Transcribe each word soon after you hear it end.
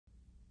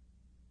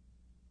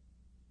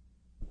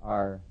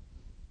are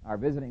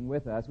visiting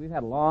with us, we've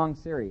had a long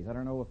series. I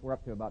don't know if we're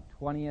up to about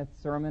 20th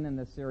sermon in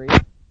this series,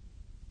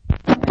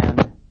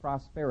 and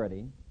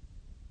prosperity.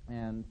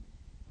 And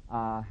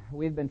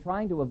we've been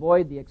trying to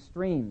avoid the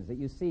extremes that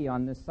you see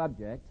on this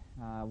subject.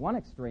 One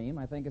extreme,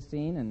 I think, is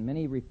seen in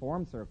many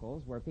reform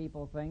circles where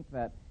people think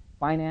that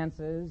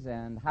finances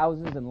and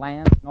houses and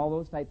land and all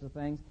those types of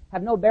things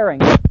have no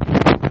bearing.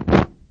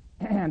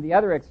 And the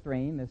other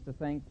extreme is to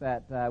think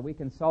that we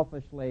can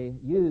selfishly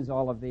use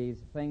all of these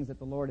things that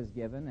the Lord has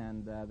given,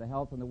 and the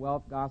health and the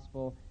wealth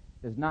gospel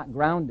does not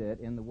ground it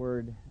in the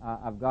Word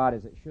of God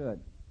as it should.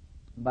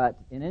 But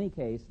in any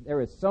case, there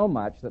is so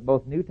much that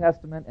both New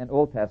Testament and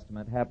Old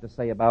Testament have to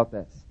say about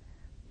this.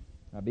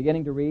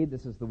 Beginning to read,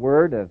 this is the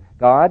Word of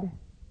God.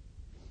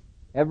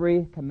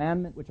 Every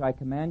commandment which I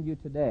command you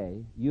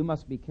today, you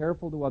must be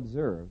careful to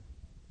observe,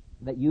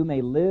 that you may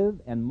live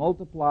and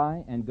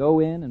multiply and go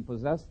in and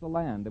possess the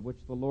land of which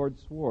the Lord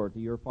swore to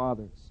your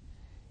fathers.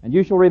 And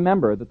you shall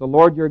remember that the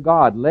Lord your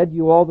God led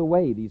you all the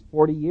way these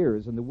 40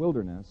 years in the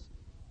wilderness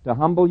to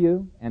humble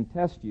you and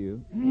test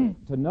you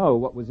to know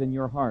what was in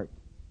your heart,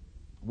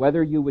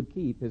 whether you would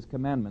keep his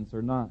commandments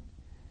or not.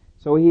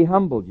 So he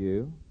humbled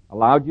you,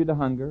 allowed you to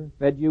hunger,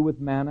 fed you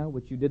with manna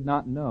which you did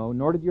not know,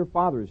 nor did your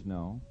fathers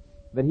know,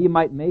 that he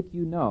might make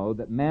you know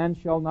that man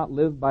shall not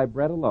live by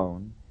bread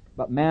alone,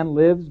 but man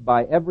lives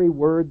by every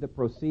word that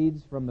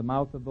proceeds from the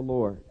mouth of the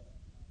Lord.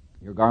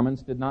 Your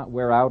garments did not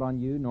wear out on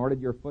you, nor did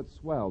your foot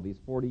swell these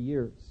 40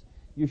 years.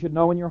 You should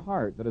know in your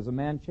heart that as a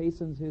man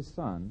chastens his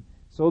son,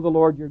 so the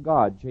Lord your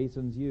God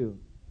chastens you.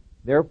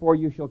 Therefore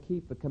you shall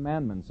keep the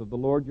commandments of the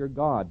Lord your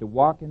God, to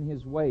walk in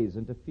his ways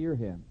and to fear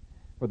him.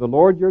 For the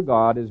Lord your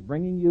God is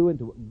bringing you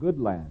into a good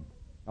land,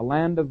 a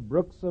land of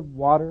brooks of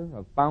water,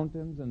 of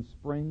fountains and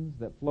springs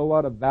that flow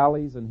out of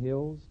valleys and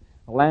hills,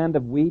 a land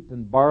of wheat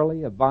and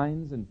barley, of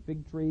vines and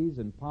fig trees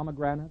and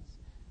pomegranates,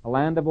 a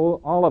land of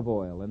olive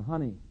oil and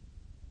honey,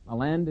 a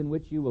land in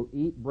which you will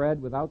eat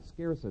bread without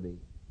scarcity,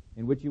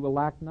 in which you will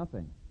lack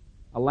nothing,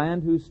 a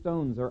land whose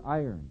stones are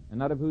iron,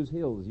 and out of whose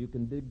hills you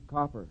can dig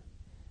copper.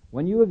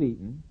 When you have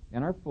eaten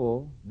and are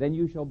full, then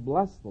you shall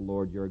bless the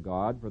Lord your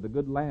God for the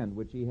good land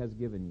which he has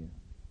given you.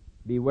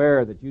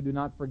 Beware that you do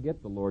not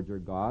forget the Lord your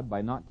God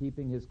by not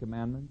keeping his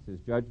commandments, his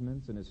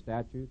judgments, and his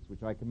statutes,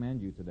 which I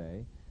command you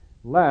today,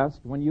 lest,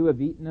 when you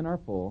have eaten and are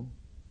full,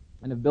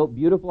 and have built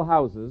beautiful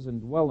houses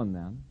and dwell in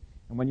them,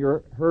 and when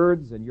your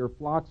herds and your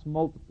flocks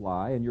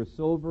multiply, and your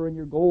silver and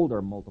your gold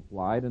are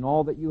multiplied, and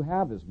all that you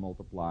have is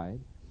multiplied,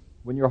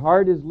 when your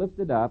heart is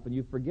lifted up, and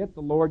you forget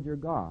the Lord your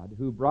God,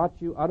 who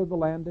brought you out of the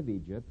land of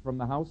Egypt, from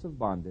the house of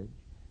bondage,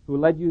 who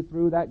led you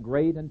through that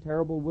great and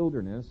terrible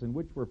wilderness, in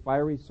which were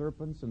fiery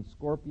serpents and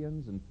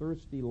scorpions and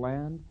thirsty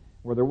land,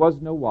 where there was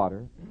no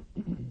water,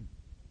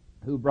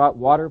 who brought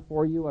water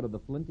for you out of the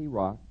flinty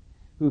rock,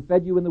 who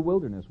fed you in the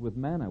wilderness with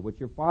manna, which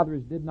your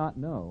fathers did not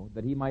know,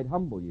 that he might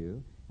humble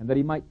you, and that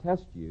he might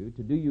test you,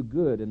 to do you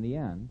good in the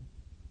end.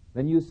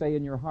 Then you say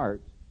in your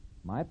heart,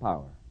 my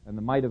power and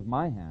the might of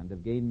my hand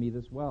have gained me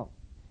this wealth.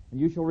 And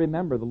you shall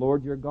remember the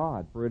Lord your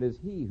God, for it is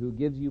he who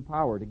gives you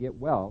power to get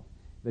wealth,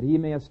 that he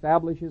may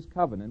establish his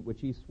covenant,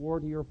 which he swore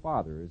to your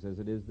fathers, as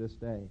it is this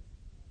day.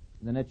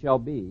 Then it shall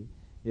be,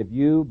 if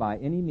you by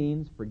any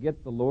means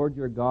forget the Lord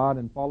your God,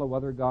 and follow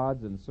other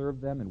gods, and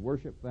serve them, and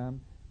worship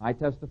them, I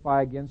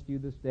testify against you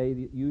this day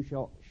that you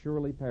shall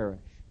surely perish.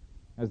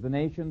 As the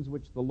nations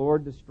which the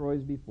Lord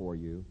destroys before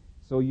you,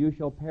 so you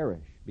shall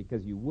perish,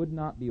 because you would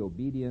not be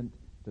obedient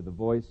to the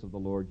voice of the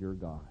Lord your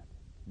God.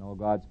 And all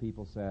God's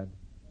people said,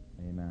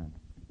 amen.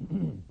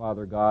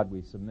 Father God,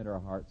 we submit our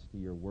hearts to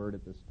your word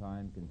at this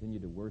time. Continue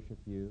to worship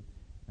you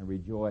and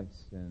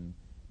rejoice in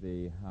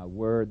the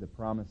word, the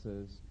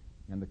promises,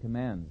 and the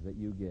commands that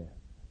you give.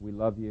 We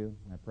love you.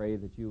 I pray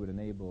that you would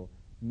enable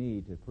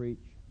me to preach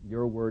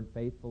your word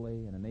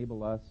faithfully and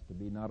enable us to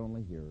be not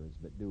only hearers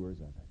but doers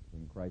of it.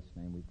 In Christ's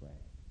name we pray.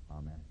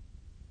 Amen.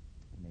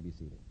 You may be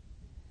seated.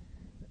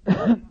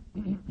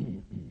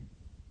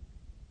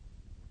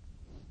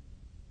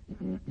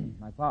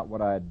 I thought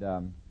what I'd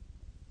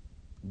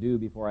do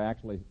before I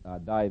actually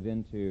dive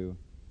into,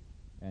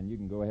 and you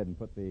can go ahead and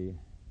put the,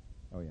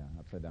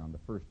 upside down, the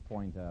first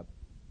point up,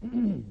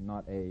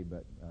 not A,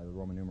 but the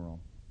Roman numeral.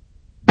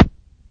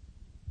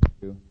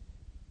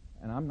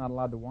 And I'm not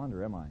allowed to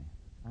wander, am I?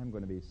 I'm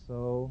going to be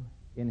so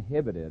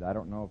inhibited, I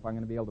don't know if I'm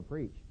going to be able to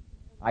preach.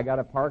 I got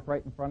to park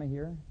right in front of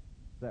here?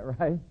 Is that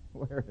right?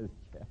 Where is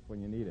Jeff when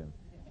you need him?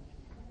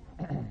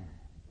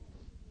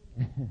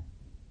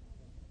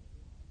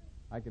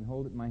 I can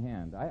hold it in my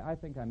hand. I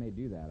think I may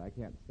do that. I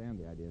can't stand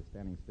the idea of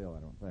standing still,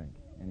 I don't think,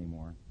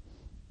 anymore.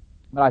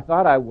 But I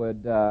thought I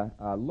would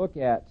look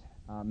at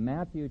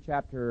Matthew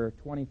chapter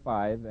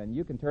 25, and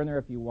you can turn there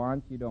if you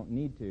want. You don't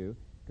need to,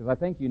 because I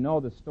think you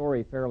know the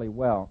story fairly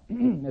well.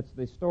 It's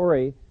the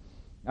story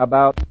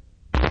about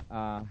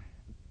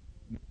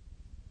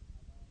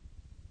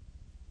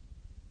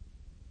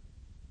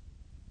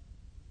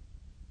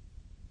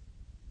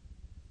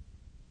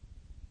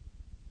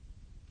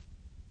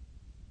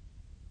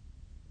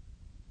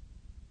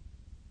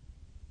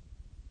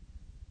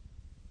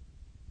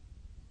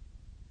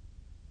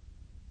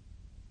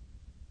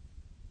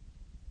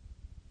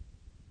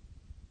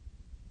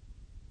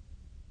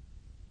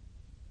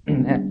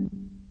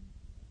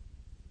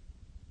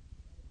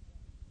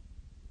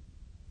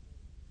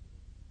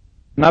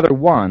Another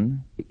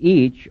one,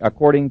 each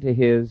according to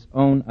his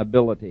own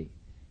ability.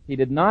 He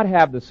did not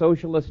have the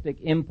socialistic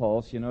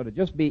impulse, to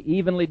just be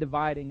evenly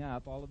dividing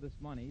up all of this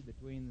money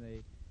between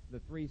the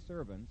three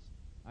servants.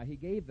 He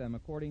gave them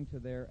according to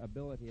their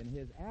ability, and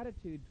his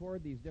attitude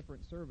toward these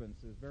different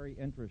servants is very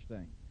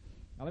interesting.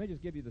 Now, let me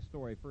just give you the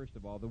story, first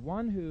of all. The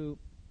one who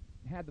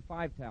had the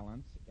 5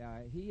 talents,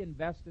 he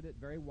invested it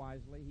very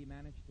wisely. He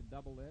managed to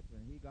double it,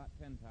 and he got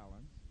 10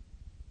 talents.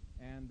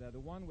 And the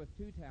one with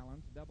 2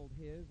 talents doubled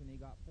his, and he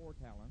got 4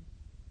 talents.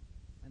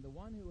 And the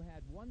one who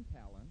had 1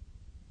 talent,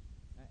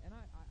 and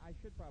I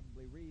should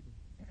probably read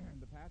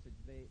the passage.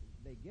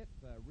 They get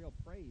real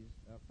praise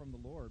from the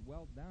Lord.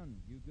 Well done,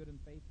 you good and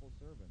faithful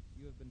servants.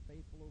 You have been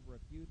faithful over a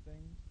few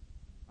things.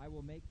 I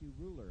will make you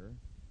ruler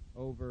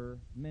over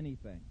many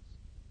things.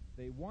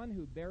 The one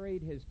who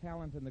buried his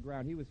talent in the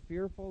ground, he was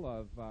fearful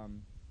of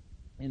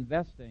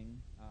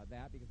investing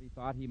that because he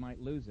thought he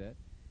might lose it.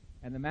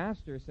 And the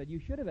master said, you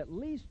should have at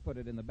least put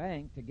it in the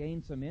bank to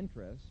gain some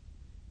interest.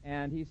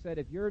 And he said,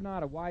 if you're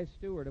not a wise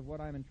steward of what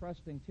I'm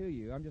entrusting to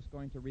you, I'm just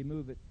going to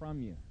remove it from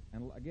you.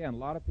 And again, a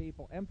lot of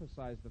people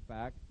emphasize the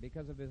fact,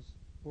 because of his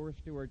poor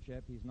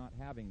stewardship, he's not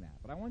having that.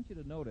 But I want you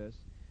to notice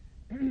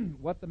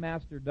what the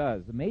master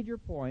does. The major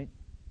point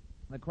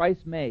that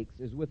Christ makes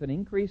is with an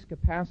increased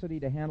capacity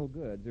to handle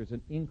goods, there's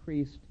an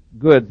increased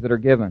goods that are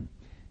given.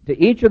 To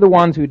each of the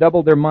ones who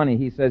doubled their money,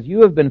 he says,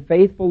 you have been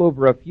faithful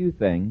over a few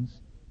things.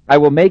 I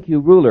will make you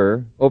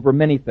ruler over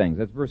many things.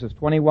 That's verses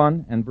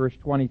 21 and verse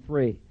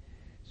 23.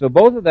 So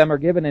both of them are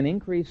given an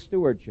increased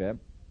stewardship.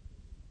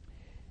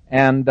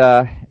 And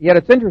yet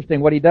it's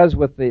interesting what he does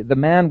with the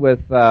man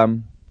with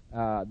the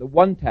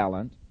 1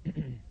 talent.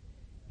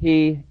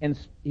 He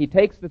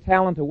takes the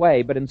talent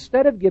away, but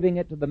instead of giving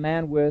it to the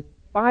man with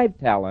 5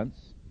 talents,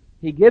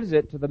 he gives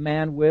it to the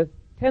man with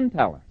 10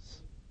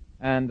 talents.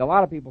 And a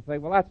lot of people say,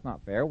 well, that's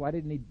not fair. Why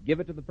didn't he give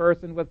it to the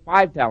person with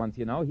 5 talents?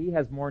 He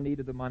has more need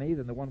of the money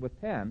than the one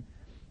with 10.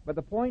 But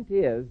the point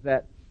is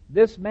that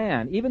this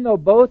man, even though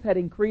both had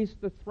increased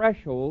the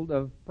threshold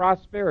of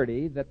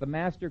prosperity that the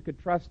master could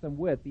trust them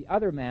with, the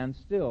other man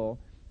still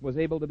was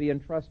able to be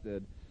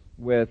entrusted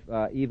with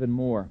even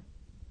more.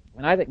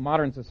 And I think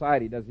modern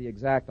society does the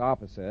exact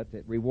opposite.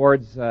 It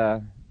rewards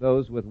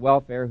those with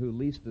welfare who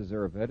least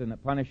deserve it, and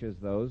it punishes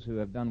those who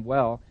have done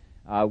well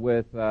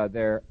with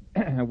their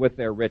with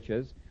their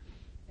riches.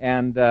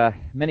 And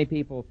many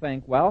people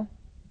think, well,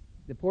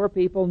 the poor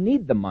people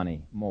need the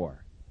money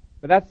more.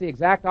 But that's the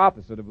exact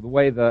opposite of the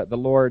way the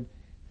Lord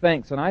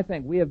thinks. And I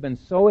think we have been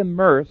so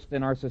immersed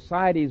in our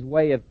society's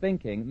way of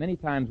thinking, many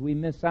times we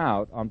miss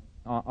out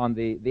on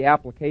the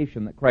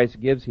application that Christ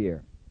gives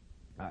here.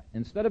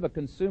 Instead of a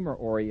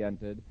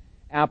consumer-oriented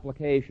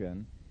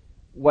application,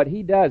 what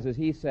he does is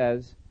he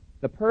says,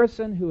 the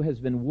person who has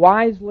been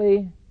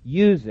wisely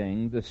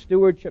using the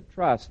stewardship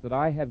trust that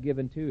I have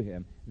given to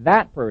him,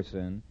 that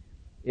person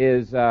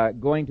is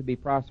going to be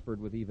prospered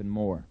with even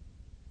more.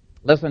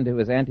 Listen to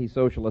his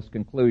anti-socialist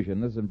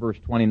conclusion. This is in verse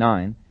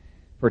 29.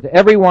 For to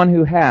everyone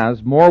who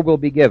has, more will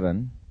be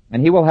given,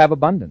 and he will have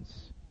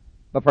abundance.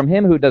 But from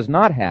him who does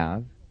not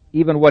have,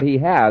 even what he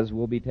has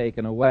will be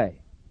taken away.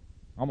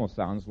 Almost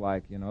sounds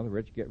like, the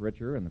rich get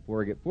richer and the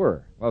poor get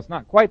poorer. Well, it's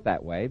not quite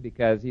that way,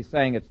 because he's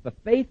saying it's the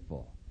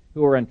faithful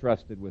who are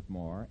entrusted with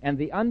more, and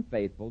the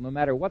unfaithful, no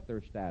matter what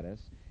their status,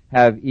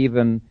 have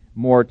even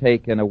more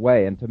taken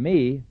away. And to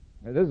me,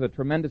 this is a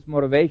tremendous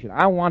motivation.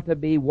 I want to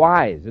be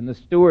wise in the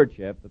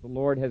stewardship that the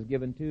Lord has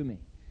given to me.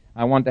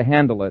 I want to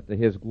handle it to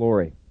his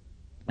glory.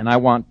 And I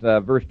want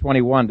verse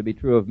 21 to be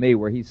true of me,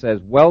 where he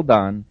says, well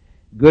done,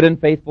 good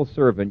and faithful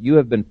servant. You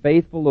have been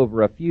faithful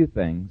over a few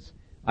things.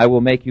 I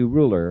will make you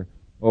ruler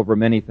over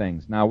many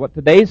things. Now, what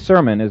today's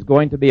sermon is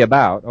going to be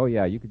about, oh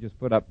yeah, you could just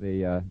put up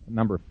the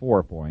number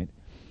 4 point.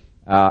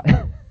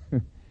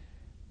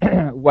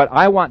 What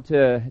I want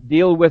to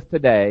deal with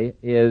today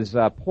is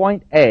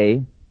point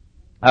A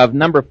of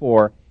number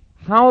 4,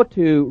 how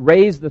to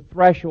raise the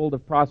threshold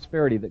of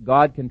prosperity that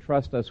God can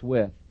trust us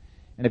with.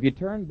 And if you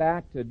turn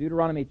back to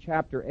Deuteronomy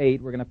chapter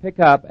 8, we're going to pick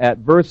up at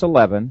verse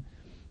 11.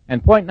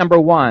 And point number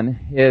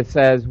 1, it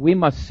says, we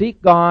must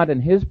seek God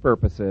and his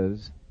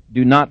purposes,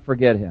 do not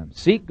forget him.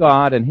 Seek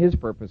God and his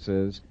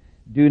purposes,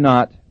 do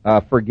not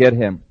forget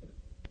him.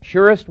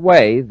 Surest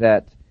way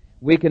that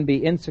we can be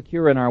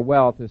insecure in our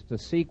wealth is to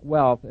seek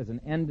wealth as an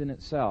end in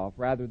itself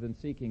rather than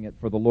seeking it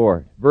for the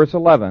Lord. Verse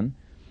 11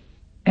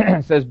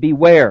 says,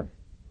 beware.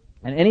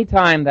 And any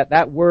time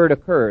that word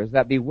occurs,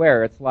 that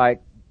beware, it's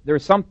like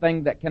there's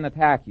something that can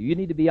attack you. You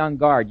need to be on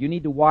guard. You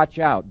need to watch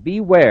out.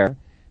 Beware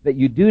that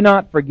you do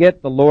not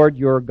forget the Lord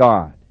your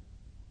God.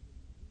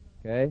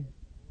 Okay?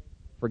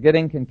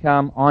 Forgetting can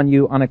come on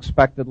you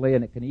unexpectedly,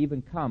 and it can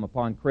even come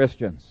upon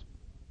Christians.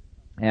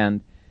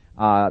 And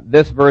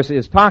this verse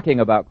is talking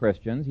about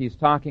Christians. He's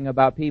talking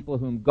about people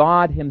whom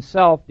God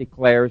himself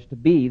declares to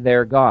be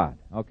their God.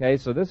 Okay,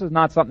 so this is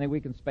not something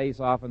we can space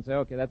off and say,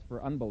 okay, that's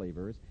for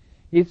unbelievers.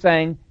 He's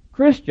saying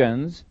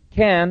Christians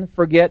can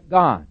forget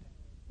God.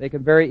 They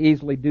can very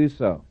easily do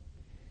so.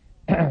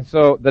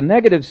 So the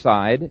negative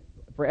side,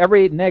 for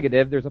every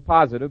negative there's a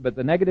positive, but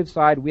the negative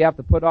side we have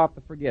to put off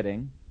the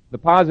forgetting. The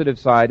positive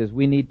side is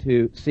we need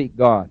to seek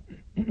God.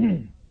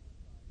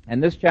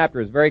 And this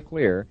chapter is very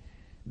clear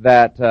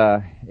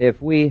that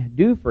if we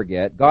do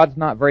forget, God's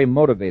not very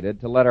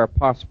motivated to let our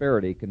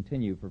prosperity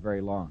continue for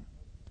very long.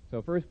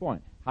 So first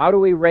point, how do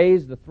we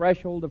raise the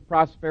threshold of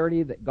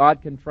prosperity that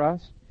God can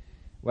trust?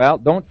 Well,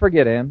 don't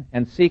forget Him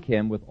and seek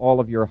Him with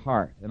all of your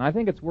heart. And I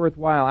think it's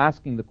worthwhile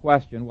asking the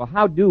question, well,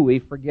 how do we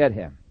forget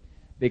Him?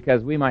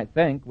 Because we might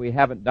think we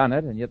haven't done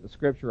it, and yet the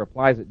Scripture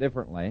applies it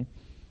differently.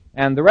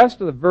 And the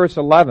rest of the verse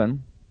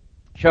 11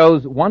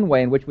 shows one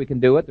way in which we can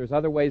do it. There's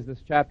other ways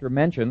this chapter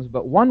mentions,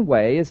 but one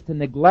way is to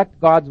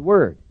neglect God's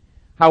Word.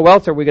 How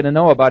else are we going to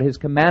know about His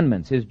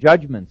commandments, His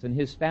judgments, and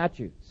His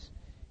statutes?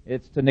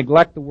 It's to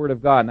neglect the Word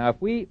of God. Now,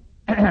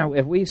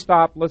 if we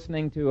stop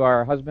listening to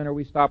our husband or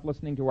we stop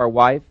listening to our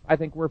wife, I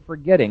think we're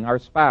forgetting our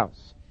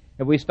spouse.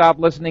 If we stop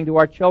listening to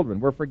our children,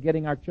 we're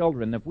forgetting our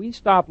children. If we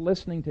stop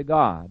listening to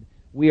God,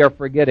 we are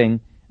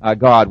forgetting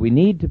God. We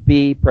need to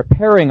be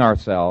preparing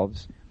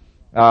ourselves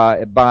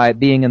by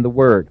being in the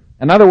Word.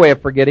 Another way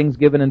of forgetting is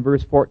given in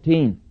verse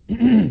 14.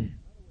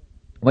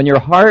 When your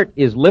heart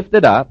is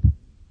lifted up,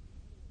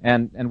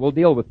 and we'll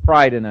deal with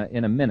pride in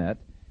a minute,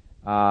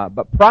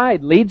 but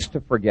pride leads to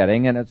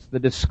forgetting, and it's the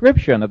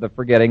description of the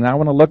forgetting that I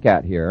want to look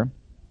at here.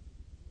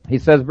 He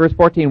says, verse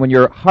 14, when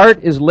your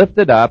heart is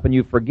lifted up and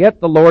you forget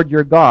the Lord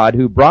your God,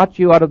 who brought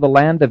you out of the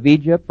land of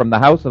Egypt from the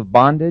house of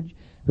bondage,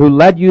 who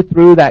led you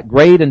through that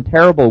great and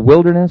terrible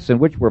wilderness in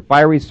which were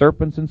fiery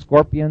serpents and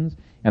scorpions,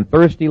 and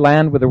thirsty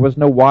land where there was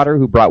no water,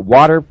 who brought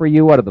water for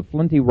you out of the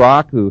flinty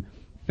rock, who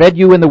fed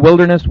you in the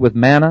wilderness with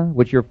manna,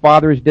 which your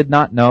fathers did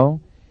not know.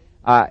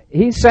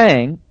 He's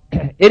saying,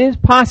 it is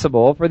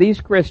possible for these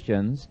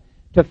Christians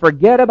to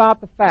forget about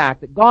the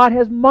fact that God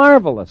has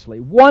marvelously,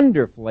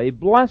 wonderfully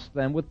blessed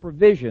them with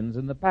provisions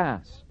in the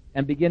past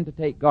and begin to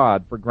take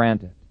God for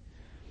granted.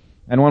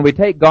 And when we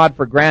take God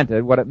for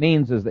granted, what it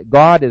means is that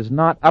God is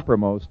not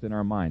uppermost in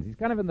our minds. He's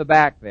kind of in the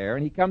back there,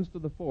 and He comes to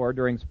the fore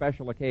during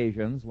special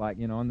occasions, like,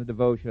 in the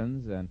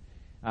devotions, and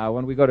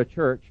when we go to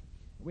church,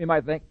 we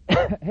might think,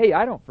 hey,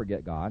 I don't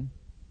forget God.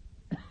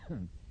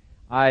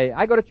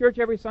 I go to church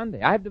every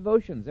Sunday. I have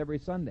devotions every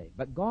Sunday.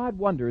 But God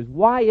wonders,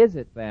 why is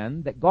it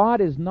then that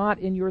God is not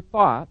in your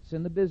thoughts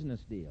in the business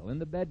deal, in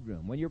the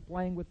bedroom, when you're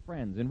playing with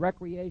friends, in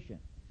recreation?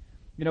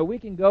 We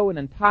can go an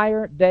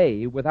entire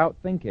day without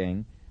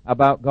thinking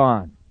about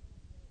God.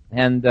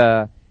 And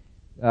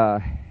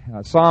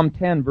Psalm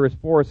 10 verse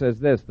 4 says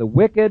this, the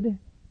wicked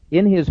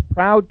in his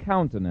proud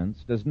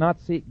countenance does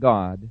not seek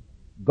God.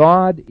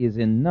 God is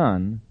in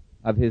none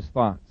of his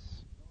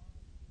thoughts.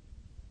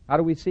 How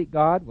do we seek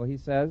God? Well, he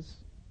says,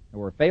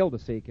 or fail to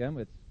seek Him,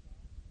 it's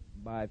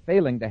by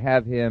failing to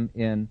have Him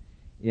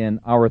in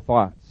our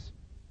thoughts.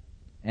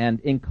 And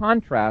in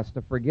contrast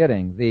to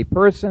forgetting, the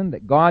person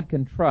that God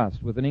can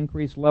trust with an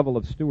increased level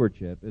of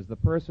stewardship is the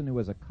person who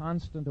has a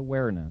constant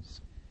awareness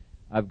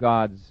of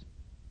God's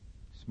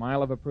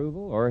smile of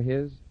approval or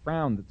His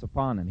frown that's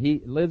upon him.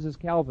 He lives, as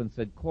Calvin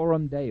said,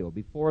 coram Deo,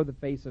 before the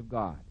face of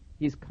God.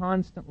 He's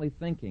constantly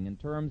thinking in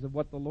terms of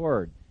what the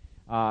Lord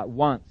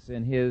wants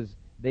in His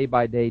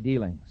day-by-day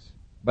dealings.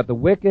 But the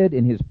wicked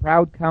in his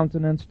proud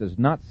countenance does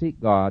not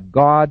seek God.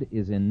 God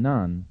is in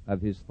none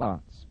of his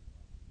thoughts.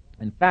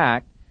 In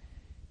fact,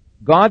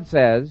 God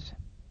says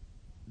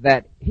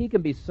that He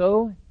can be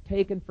so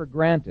taken for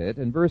granted.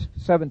 In verse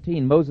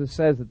 17, Moses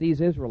says that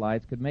these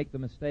Israelites could make the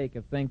mistake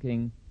of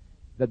thinking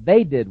that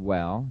they did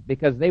well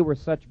because they were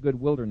such good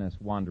wilderness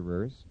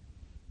wanderers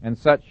and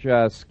such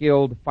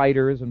skilled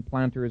fighters and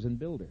planters and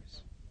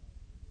builders.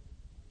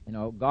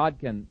 God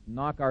can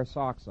knock our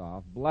socks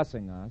off,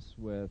 blessing us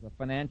with a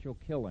financial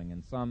killing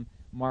in some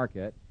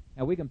market,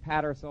 and we can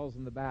pat ourselves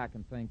in the back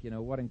and think,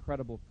 what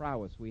incredible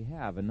prowess we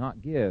have, and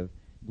not give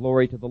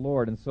glory to the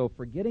Lord. And so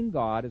forgetting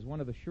God is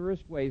one of the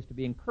surest ways to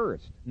being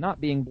cursed,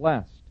 not being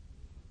blessed.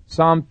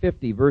 Psalm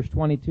 50, verse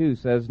 22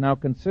 says, now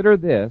consider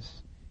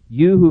this,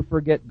 you who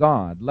forget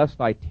God,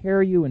 lest I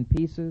tear you in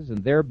pieces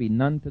and there be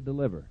none to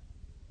deliver.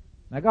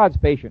 Now, God's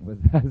patient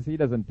with us. He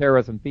doesn't tear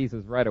us in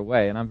pieces right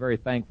away, and I'm very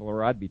thankful,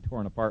 or I'd be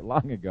torn apart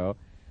long ago,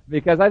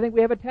 because I think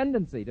we have a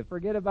tendency to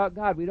forget about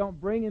God. We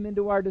don't bring Him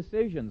into our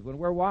decisions when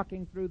we're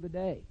walking through the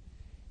day.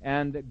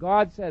 And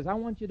God says, I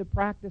want you to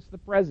practice the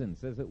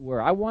presence, as it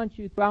were. I want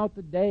you throughout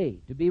the day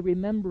to be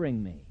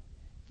remembering me,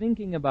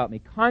 thinking about me,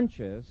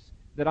 conscious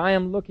that I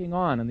am looking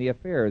on in the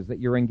affairs that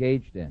you're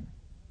engaged in.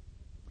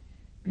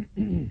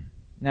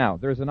 Now,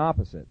 there's an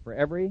opposite. For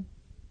every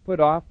put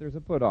off, there's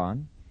a put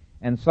on.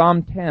 And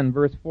Psalm 10,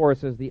 verse 4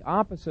 says, the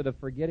opposite of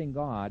forgetting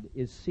God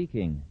is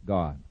seeking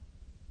God.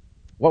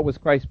 What was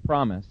Christ's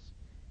promise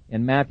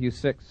in Matthew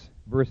 6,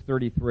 verse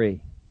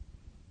 33?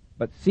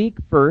 But seek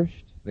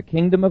first the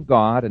kingdom of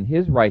God and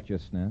His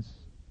righteousness,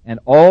 and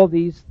all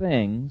these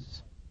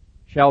things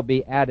shall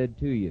be added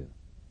to you.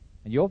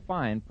 And you'll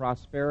find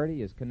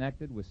prosperity is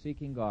connected with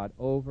seeking God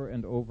over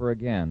and over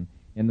again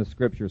in the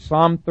Scripture.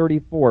 Psalm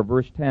 34,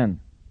 verse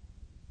 10.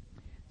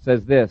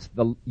 Says this,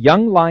 the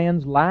young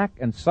lions lack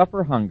and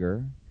suffer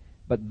hunger,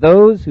 but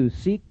those who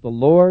seek the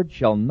Lord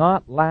shall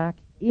not lack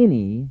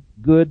any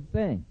good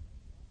thing.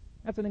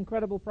 That's an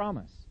incredible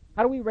promise.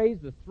 How do we raise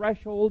the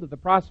threshold of the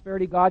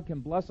prosperity God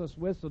can bless us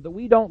with so that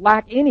we don't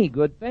lack any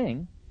good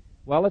thing?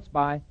 Well, it's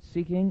by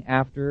seeking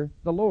after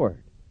the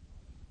Lord.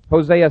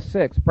 Hosea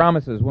 6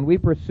 promises, when we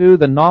pursue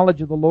the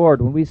knowledge of the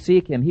Lord, when we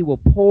seek Him, He will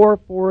pour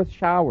forth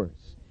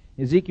showers.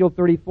 Ezekiel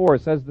 34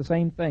 says the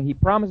same thing. He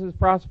promises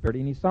prosperity,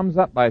 and he sums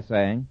up by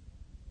saying,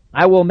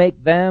 I will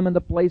make them and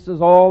the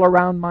places all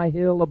around my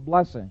hill a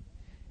blessing,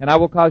 and I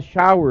will cause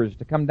showers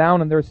to come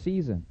down in their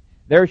season.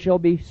 There shall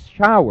be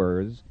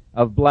showers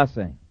of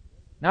blessing.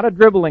 Not a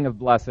dribbling of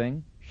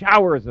blessing,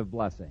 showers of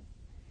blessing.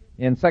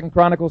 In 2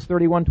 Chronicles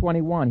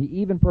 31:21,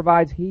 He even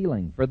provides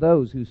healing for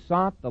those who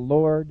sought the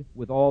Lord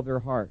with all their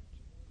heart.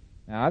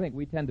 Now, I think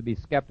we tend to be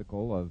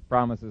skeptical of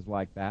promises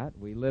like that.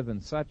 We live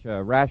in such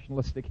a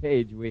rationalistic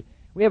age. We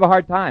have a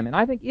hard time. And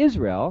I think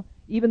Israel,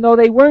 even though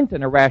they weren't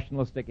in a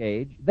rationalistic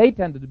age, they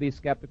tended to be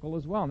skeptical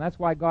as well. And that's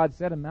why God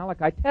said in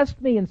Malachi, test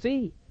me and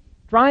see.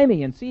 Try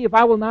me and see if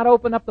I will not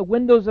open up the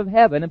windows of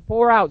heaven and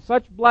pour out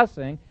such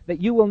blessing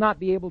that you will not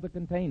be able to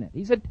contain it.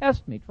 He said,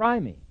 test me, try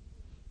me.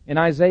 In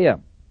Isaiah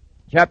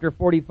chapter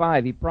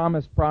 45, He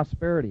promised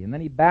prosperity. And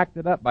then He backed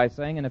it up by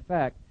saying, in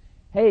effect,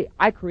 hey,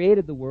 I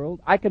created the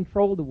world. I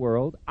control the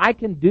world. I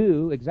can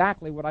do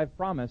exactly what I've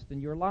promised in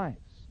your lives.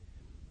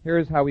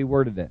 Here's how He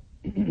worded it.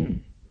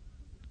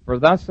 For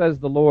thus says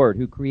the Lord,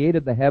 who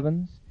created the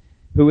heavens,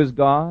 who is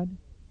God,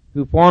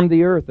 who formed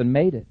the earth and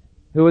made it,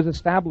 who has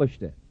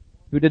established it,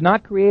 who did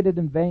not create it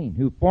in vain,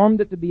 who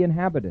formed it to be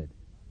inhabited.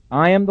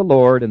 I am the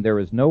Lord, and there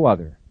is no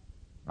other.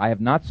 I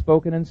have not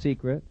spoken in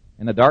secret,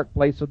 in a dark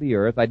place of the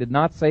earth. I did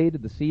not say to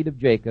the seed of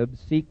Jacob,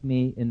 seek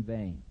me in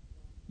vain.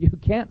 You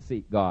can't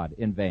seek God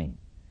in vain.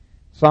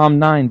 Psalm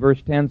 9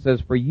 verse 10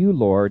 says, for you,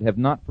 Lord, have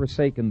not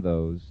forsaken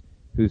those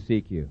who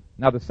seek you.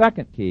 Now the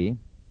second key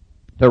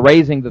to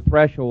raising the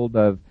threshold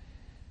of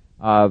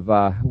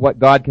what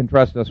God can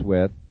trust us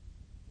with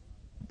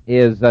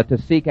is to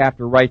seek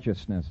after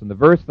righteousness. And the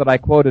verse that I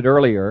quoted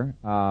earlier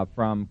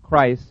from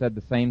Christ said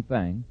the same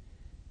thing.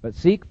 But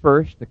seek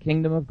first the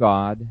kingdom of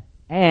God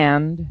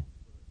and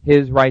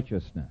His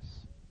righteousness.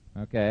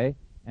 Okay?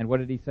 And what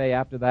did He say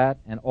after that?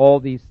 And all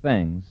these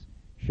things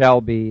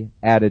shall be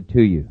added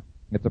to you.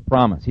 It's a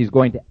promise. He's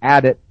going to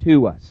add it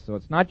to us. So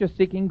it's not just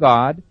seeking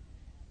God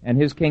and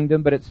His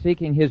kingdom, but it's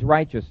seeking His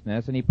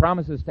righteousness. And He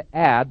promises to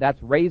add.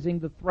 That's raising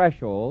the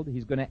threshold.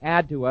 He's going to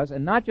add to us.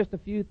 And not just a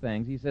few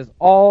things. He says,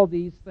 all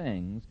these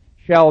things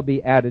shall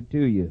be added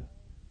to you.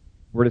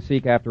 We're to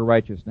seek after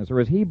righteousness. Or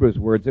as Hebrews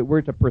words it,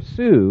 we're to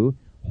pursue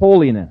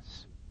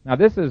holiness. Now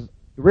this is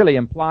really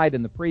implied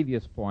in the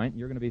previous point.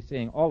 You're going to be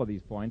seeing all of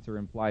these points are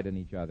implied in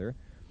each other.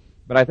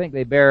 But I think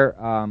they bear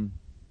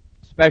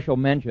special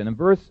mention. In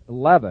verse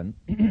 11,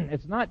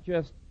 it's not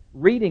just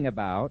reading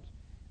about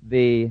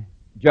the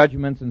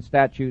judgments and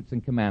statutes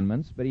and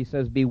commandments, but he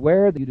says,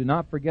 beware that you do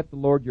not forget the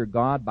Lord your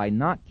God by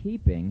not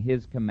keeping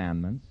His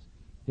commandments,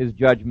 His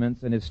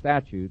judgments, and His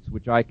statutes,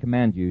 which I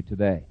command you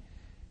today.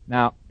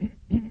 Now,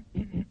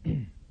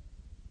 and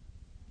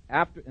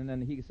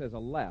then he says a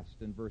lest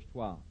in verse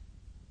 12.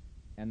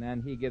 And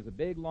then he gives a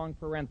big long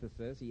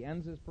parenthesis. He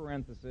ends his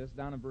parenthesis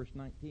down in verse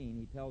 19.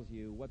 He tells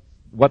you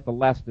what the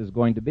lest is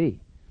going to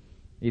be.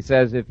 He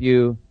says, if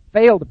you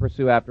fail to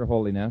pursue after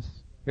holiness,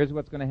 here's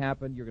what's going to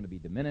happen. You're going to be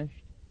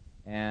diminished,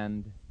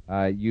 and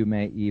you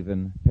may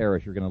even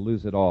perish. You're going to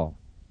lose it all.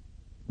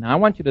 Now, I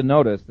want you to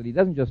notice that he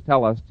doesn't just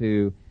tell us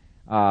to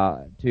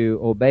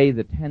obey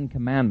the Ten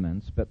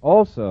Commandments, but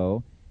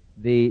also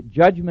the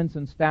judgments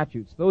and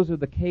statutes. Those are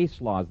the case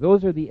laws.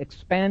 Those are the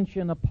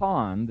expansion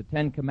upon the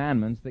Ten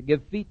Commandments that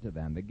give feet to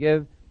them, that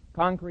give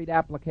concrete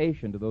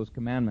application to those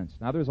commandments.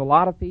 Now, there's a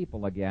lot of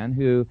people, again,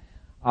 who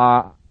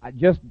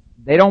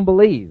they don't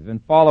believe in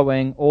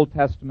following Old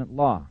Testament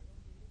law.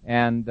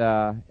 And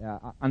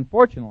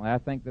unfortunately, I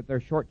think that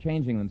they're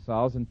shortchanging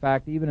themselves. In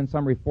fact, even in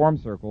some reform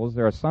circles,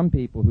 there are some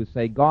people who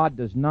say God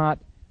does not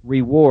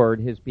reward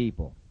His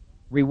people.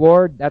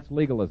 Reward, that's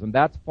legalism.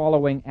 That's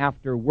following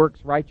after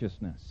works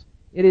righteousness.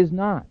 It is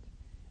not.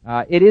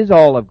 It is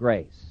all of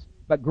grace.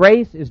 But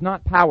grace is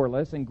not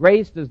powerless, and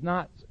grace does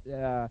not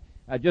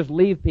just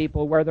leave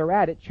people where they're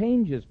at. It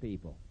changes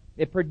people.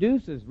 It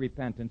produces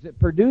repentance. It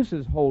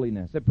produces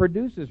holiness. It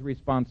produces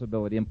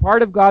responsibility. And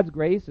part of God's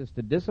grace is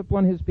to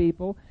discipline His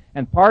people,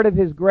 and part of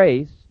His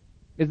grace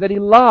is that He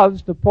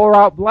loves to pour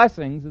out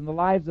blessings in the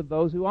lives of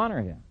those who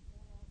honor Him.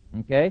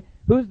 Okay?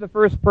 Who's the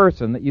first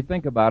person that you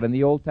think about in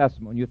the Old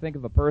Testament when you think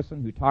of a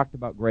person who talked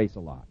about grace a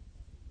lot?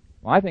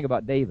 Well, I think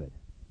about David.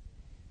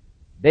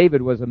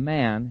 David was a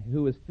man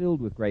who was filled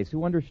with grace,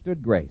 who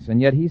understood grace. And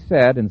yet he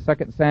said in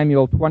 2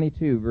 Samuel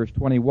 22, verse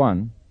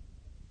 21,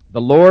 the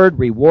Lord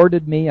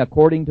rewarded me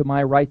according to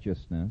my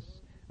righteousness.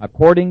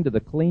 According to the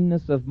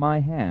cleanness of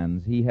my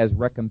hands, He has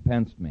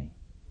recompensed me.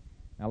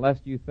 Now,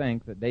 lest you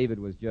think that David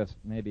was just,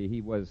 maybe he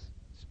was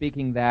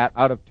speaking that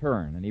out of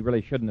turn, and he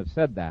really shouldn't have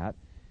said that.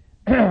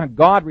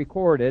 God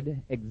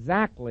recorded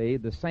exactly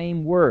the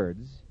same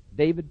words.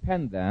 David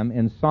penned them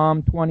in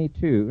Psalm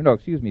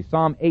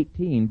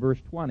 18, verse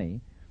 20.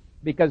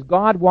 because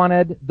God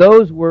wanted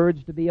those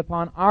words to be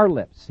upon our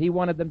lips. He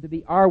wanted them to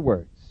be our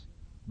words.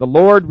 The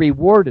Lord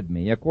rewarded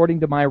me according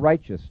to my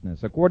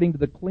righteousness, according to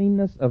the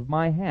cleanness of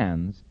my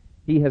hands,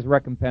 He has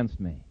recompensed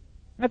me.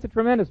 That's a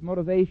tremendous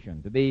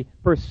motivation, to be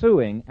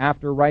pursuing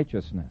after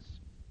righteousness.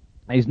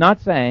 He's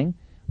not saying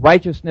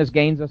righteousness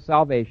gains us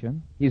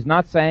salvation. He's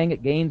not saying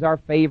it gains our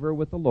favor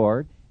with the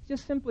Lord. He's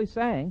just simply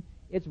saying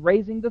it's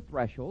raising the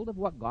threshold of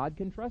what God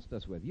can trust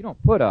us with. You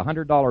don't put a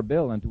 $100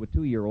 bill into a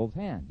 2-year-old's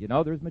hand. You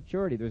know, there's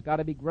maturity. There's got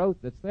to be growth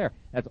that's there.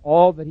 That's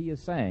all that he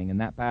is saying in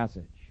that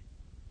passage.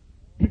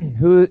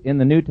 Who in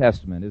the New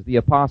Testament is the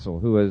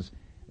apostle who is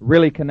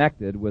really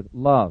connected with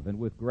love and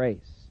with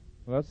grace?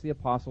 Well, that's the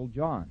Apostle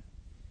John.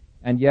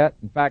 And yet,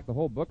 in fact, the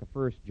whole book of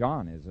 1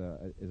 John is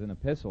an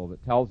epistle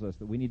that tells us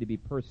that we need to be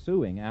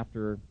pursuing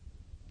after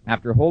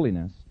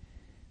holiness.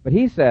 But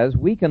he says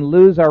we can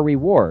lose our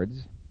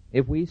rewards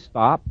if we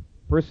stop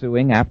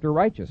pursuing after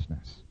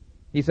righteousness.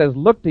 He says,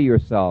 look to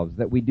yourselves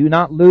that we do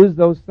not lose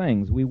those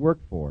things we work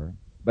for,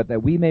 but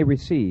that we may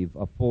receive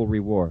a full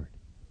reward.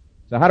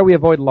 So how do we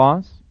avoid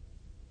loss?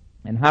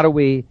 And how do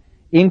we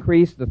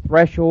increase the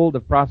threshold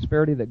of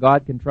prosperity that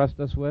God can trust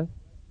us with?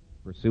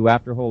 Pursue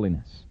after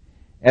holiness.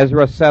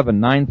 Ezra 7,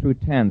 9 through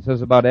 10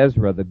 says about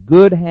Ezra, the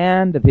good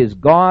hand of his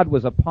God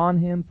was upon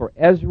him, for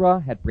Ezra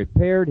had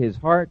prepared his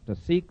heart to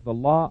seek the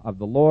law of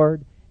the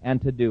Lord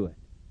and to do it.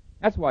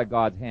 That's why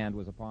God's hand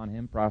was upon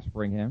him,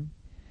 prospering him.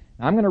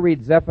 Now I'm going to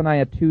read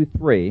Zephaniah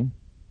 2:3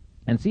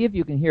 and see if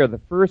you can hear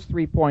the first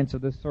 3 points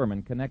of this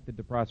sermon connected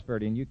to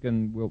prosperity.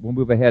 And we'll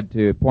move ahead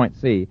to point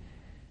C.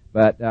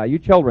 But you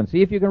children,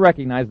 see if you can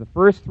recognize the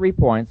first 3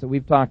 points that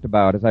we've talked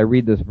about as I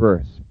read this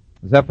verse.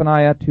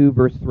 Zephaniah 2,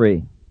 verse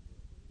 3.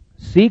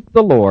 Seek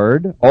the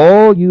Lord,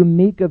 all you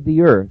meek of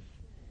the earth,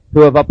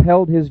 who have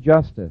upheld his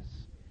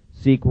justice.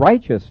 Seek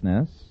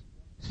righteousness,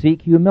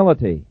 seek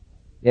humility.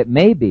 It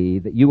may be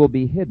that you will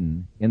be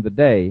hidden in the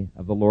day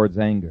of the Lord's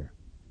anger.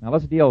 Now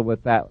let's deal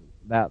with that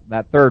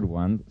third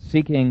one,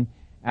 seeking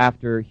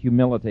after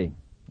humility.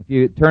 If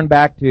you turn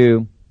back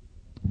to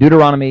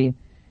Deuteronomy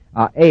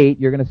 8,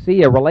 you're going to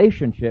see a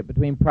relationship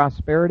between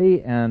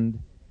prosperity and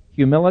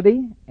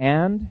humility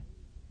and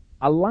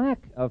a lack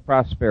of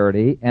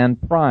prosperity and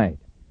pride.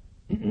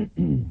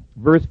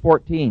 Verse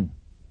 14,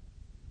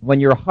 when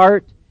your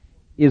heart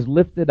is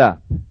lifted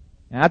up.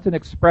 Now, that's an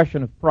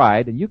expression of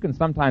pride, and you can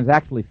sometimes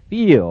actually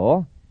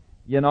feel,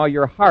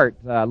 your heart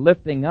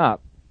lifting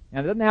up.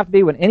 And it doesn't have to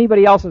be when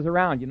anybody else is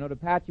around, to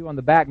pat you on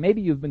the back.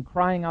 Maybe you've been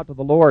crying out to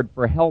the Lord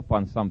for help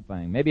on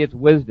something. Maybe it's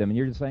wisdom, and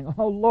you're just saying,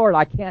 oh, Lord,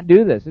 I can't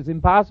do this. It's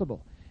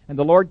impossible. And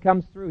the Lord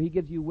comes through. He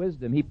gives you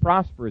wisdom. He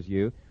prospers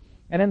you.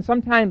 And then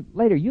sometime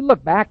later, you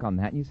look back on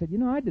that, and you said,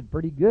 I did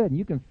pretty good. And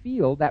you can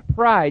feel that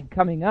pride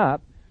coming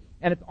up.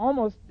 And it's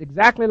almost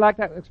exactly like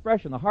that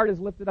expression. The heart is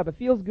lifted up. It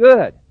feels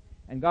good.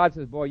 And God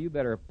says, boy, you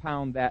better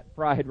pound that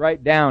pride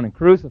right down and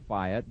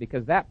crucify it,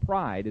 because that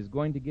pride is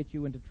going to get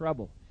you into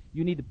trouble.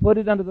 You need to put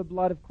it under the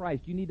blood of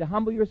Christ. You need to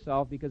humble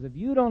yourself, because if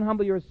you don't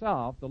humble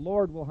yourself, the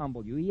Lord will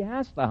humble you. He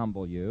has to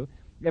humble you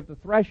if the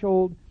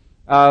threshold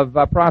of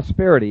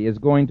prosperity is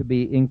going to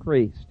be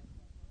increased.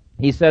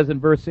 He says in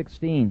verse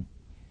 16,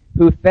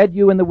 who fed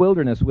you in the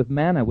wilderness with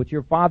manna, which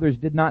your fathers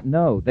did not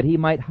know, that he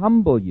might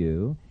humble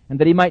you, and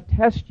that he might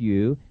test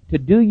you to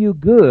do you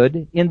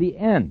good in the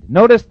end.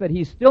 Notice that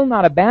he's still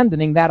not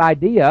abandoning that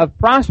idea of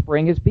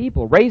prospering his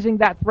people, raising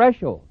that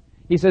threshold.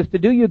 He says to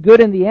do you good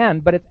in the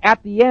end, but it's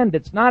at the end.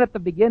 It's not at the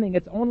beginning.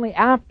 It's only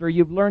after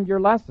you've learned your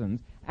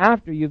lessons,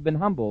 after you've been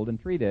humbled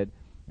and treated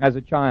as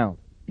a child.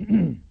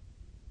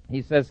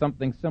 He says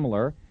something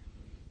similar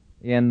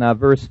in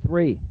verse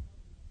 3.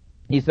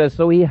 He says,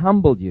 so he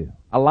humbled you,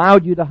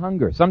 allowed you to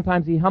hunger.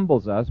 Sometimes he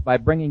humbles us by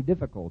bringing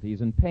difficulties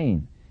and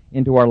pain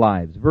into our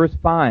lives. Verse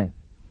 5,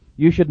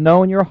 you should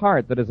know in your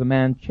heart that as a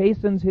man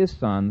chastens his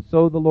son,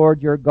 so the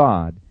Lord your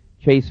God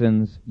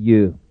chastens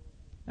you.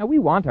 Now, we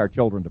want our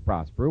children to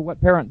prosper. What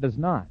parent does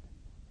not?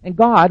 And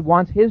God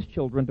wants his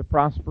children to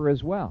prosper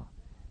as well.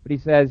 But he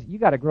says, you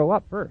got to grow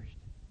up first.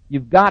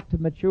 You've got to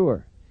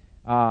mature.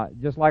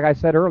 Just like I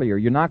said earlier,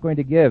 you're not going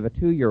to give a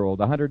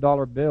 2-year-old a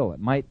 $100 bill. It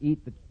might eat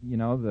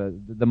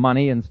the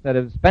money instead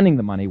of spending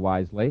the money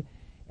wisely.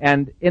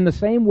 And in the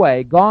same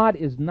way, God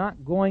is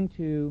not going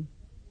to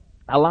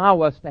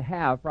allow us to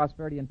have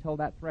prosperity until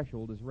that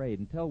threshold is raised,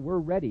 until we're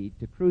ready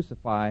to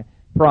crucify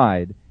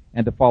pride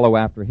and to follow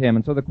after him.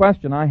 And so the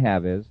question I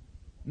have is,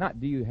 not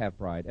do you have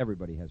pride?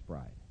 Everybody has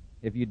pride.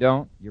 If you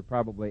don't, you're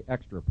probably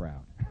extra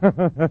proud.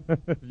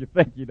 If you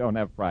think you don't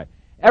have pride.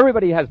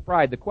 Everybody has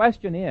pride. The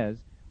question is,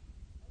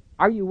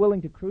 are you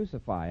willing to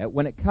crucify it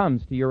when it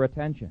comes to your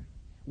attention?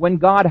 When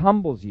God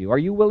humbles you, are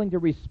you willing to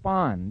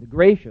respond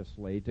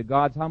graciously to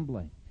God's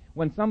humbling?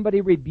 When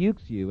somebody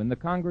rebukes you in the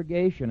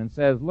congregation and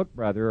says, look,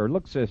 brother, or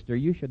look, sister,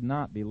 you should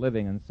not be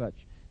living in such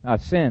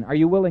sin, are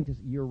you willing to say,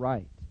 you're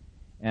right,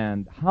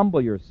 and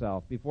humble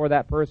yourself before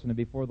that person and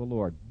before the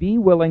Lord? Be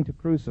willing to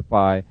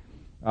crucify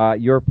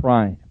your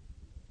pride.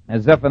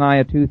 As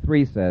Zephaniah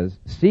 2:3 says,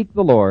 seek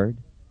the Lord,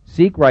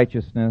 seek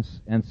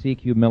righteousness, and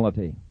seek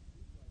humility.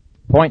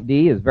 Point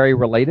D is very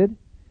related.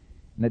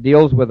 And it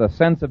deals with a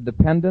sense of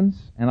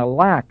dependence and a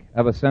lack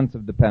of a sense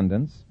of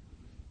dependence.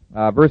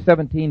 Verse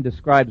 17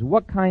 describes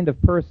what kind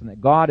of person that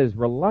God is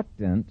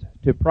reluctant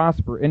to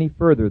prosper any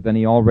further than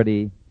he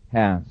already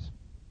has.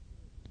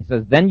 He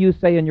says, "Then you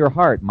say in your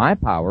heart, my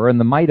power and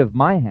the might of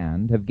my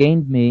hand have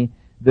gained me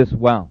this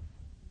wealth."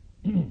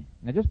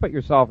 Now just put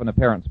yourself in a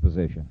parent's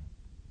position.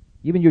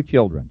 Even your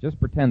children. Just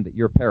pretend that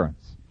you're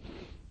parents.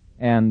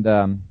 And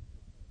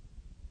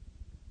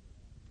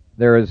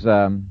there is,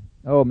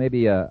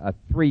 maybe a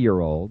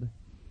 3-year-old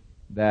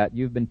that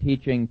you've been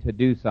teaching to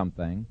do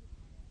something,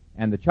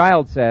 and the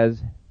child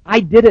says,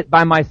 "I did it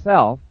by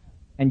myself,"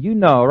 and you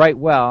know right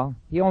well,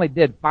 he only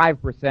did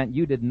 5%,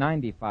 you did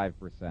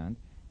 95%.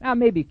 Now, it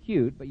may be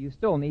cute, but you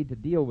still need to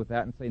deal with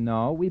that and say,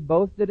 "No, we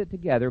both did it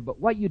together, but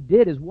what you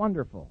did is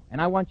wonderful, and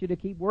I want you to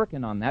keep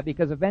working on that,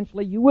 because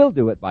eventually you will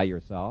do it by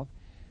yourself."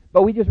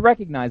 But we just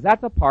recognize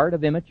that's a part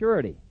of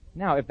immaturity.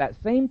 Now, if that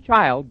same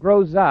child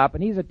grows up,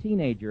 and he's a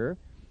teenager,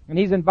 and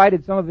he's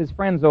invited some of his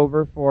friends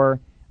over for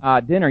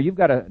dinner, you've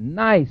got a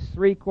nice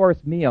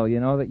 3-course meal,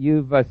 that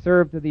you've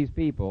served to these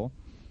people,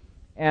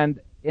 and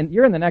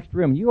you're in the next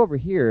room, you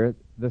overhear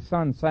the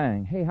son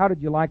saying, "Hey, how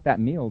did you like that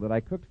meal that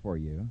I cooked for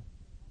you?"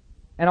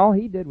 And all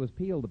he did was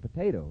peel the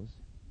potatoes.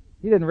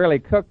 He didn't really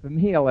cook the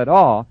meal at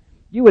all.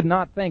 You would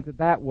not think that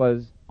that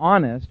was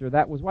honest or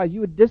that was wise. You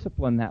would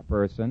discipline that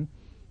person,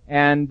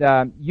 and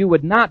you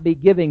would not be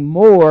giving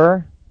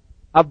more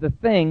of the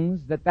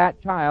things that that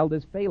child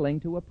is failing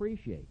to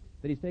appreciate,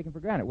 that he's taken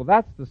for granted. Well,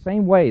 that's the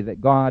same way that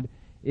God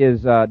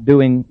is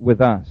doing with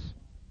us.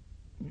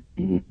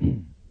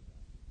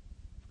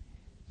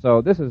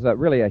 So this is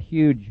really a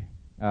huge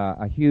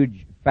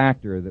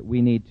factor that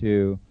we need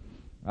to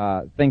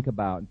think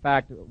about. In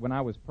fact, when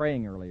I was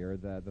praying earlier,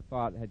 the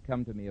thought had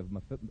come to me of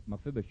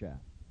Mephibosheth.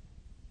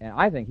 And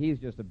I think he's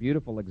just a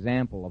beautiful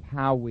example of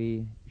how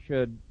we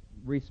should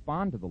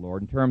respond to the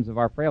Lord in terms of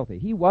our frailty.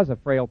 He was a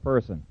frail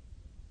person.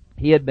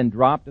 He had been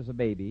dropped as a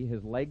baby,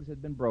 his legs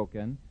had been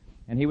broken,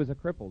 and he was a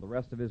cripple the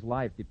rest of his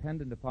life,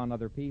 dependent upon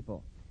other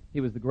people. He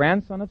was the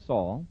grandson of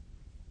Saul,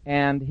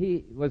 and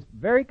he was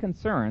very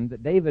concerned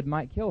that David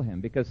might kill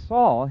him, because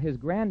Saul, his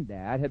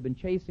granddad, had been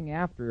chasing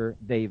after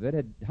David,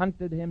 had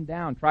hunted him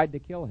down, tried to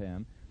kill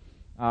him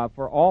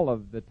for all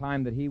of the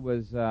time that he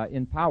was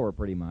in power,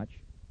 pretty much.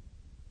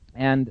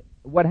 And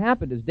what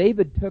happened is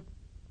David took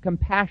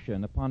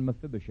compassion upon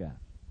Mephibosheth.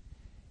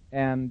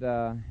 And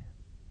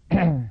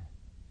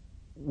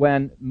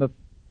when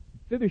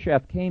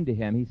Mephibosheth came to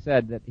him, he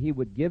said that he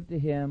would give to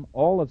him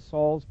all of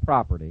Saul's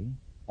property,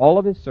 all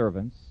of his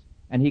servants,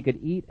 and he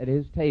could eat at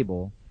his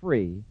table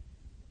free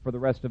for the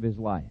rest of his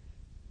life.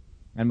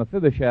 And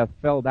Mephibosheth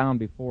fell down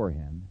before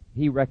him.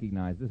 He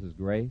recognized this is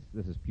grace,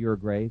 this is pure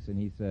grace, and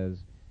he says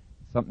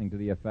something to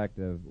the effect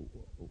of,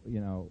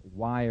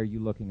 "Why are you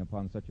looking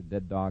upon such a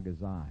dead dog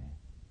as I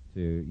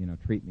to,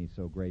 treat me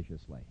so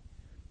graciously?"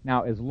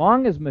 Now, as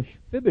long as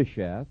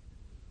Mephibosheth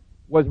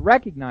was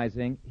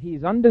recognizing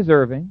he's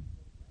undeserving,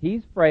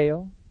 he's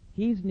frail,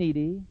 he's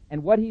needy,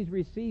 and what he's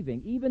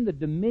receiving, even the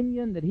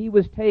dominion that he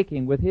was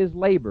taking with his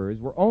labors,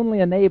 were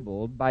only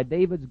enabled by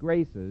David's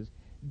graces,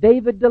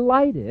 David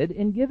delighted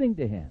in giving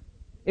to him.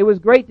 It was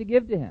great to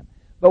give to him.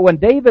 But when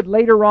David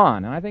later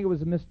on, and I think it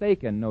was a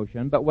mistaken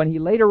notion, but when he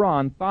later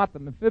on thought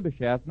that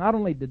Mephibosheth not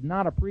only did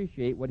not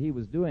appreciate what he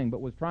was doing, but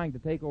was trying to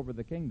take over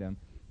the kingdom,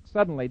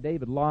 suddenly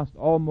David lost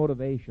all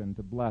motivation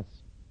to bless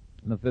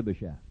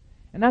Mephibosheth.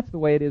 And that's the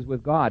way it is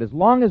with God. As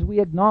long as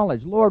we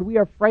acknowledge, "Lord, we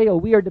are frail,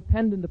 we are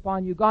dependent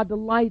upon you," God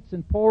delights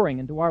in pouring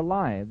into our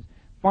lives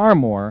far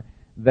more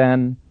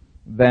than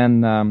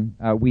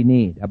we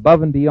need,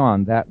 above and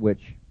beyond that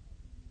which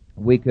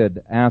we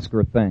could ask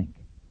or think.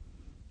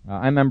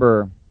 I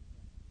remember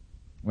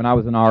when I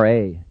was an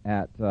RA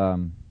at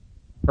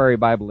Prairie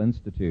Bible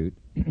Institute,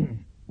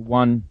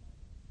 one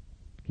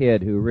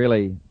kid who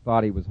really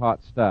thought he was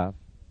hot stuff.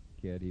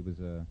 He was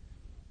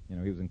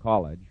he was in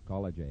college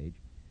age.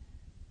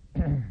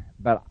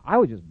 But I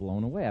was just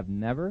blown away. I've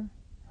never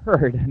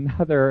heard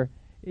another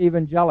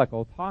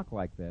evangelical talk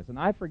like this. And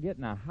I forget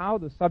now how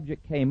the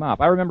subject came up.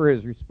 I remember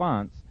his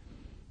response,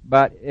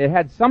 but it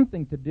had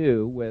something to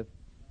do with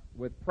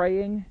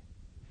praying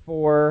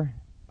for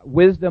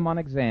wisdom on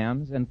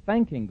exams and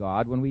thanking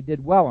God when we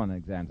did well on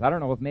exams. I don't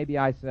know if maybe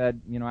I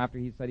said, after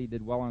he said he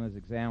did well on his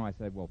exam, I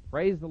said, "Well,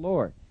 praise the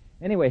Lord."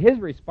 Anyway, his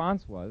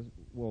response was,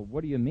 "Well,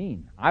 what do you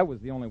mean? I was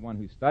the only one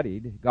who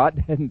studied.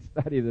 God didn't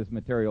study this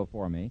material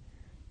for me."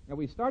 And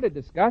we started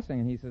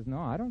discussing, and he says, "No,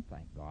 I don't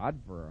thank God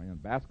for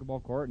basketball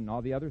court and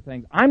all the other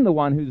things. I'm the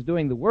one who's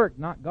doing the work,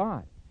 not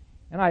God."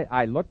 And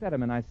I looked at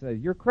him and I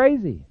said, "You're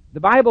crazy. The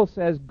Bible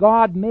says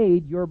God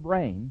made your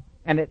brain,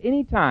 and at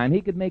any time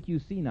he could make you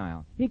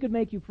senile. He could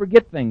make you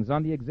forget things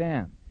on the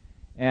exam."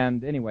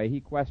 And anyway, he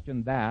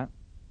questioned that,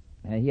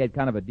 and he had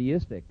kind of a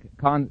deistic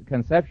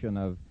conception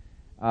of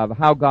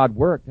how God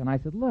worked. And I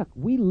said, "Look,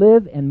 we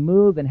live and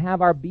move and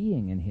have our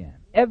being in him.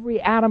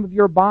 Every atom of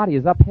your body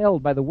is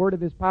upheld by the word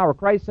of his power.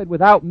 Christ said,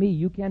 'Without me,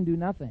 you can do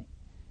nothing.'"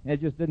 And it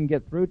just didn't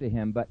get through to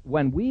him. But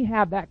when we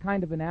have that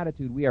kind of an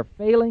attitude, we are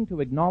failing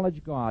to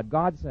acknowledge God.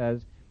 God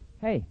says,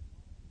 "Hey,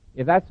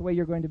 If that's the way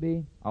you're going to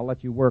be, I'll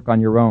let you work on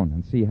your own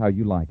and see how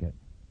you like it.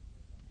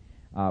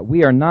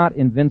 We are not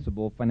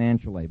invincible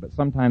financially, but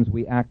sometimes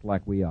we act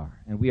like we are.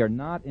 And we are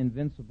not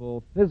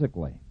invincible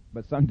physically,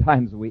 but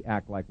sometimes we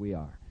act like we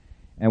are.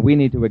 And we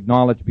need to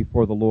acknowledge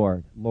before the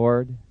Lord,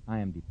 Lord, I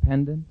am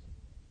dependent,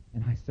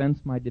 and I sense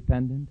my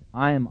dependent.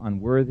 I am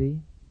unworthy.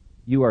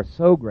 You are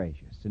so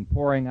gracious in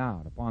pouring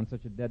out upon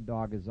such a dead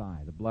dog as I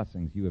the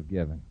blessings you have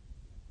given.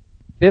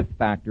 Fifth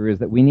factor is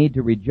that we need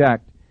to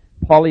reject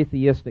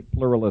polytheistic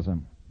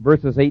pluralism.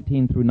 Verses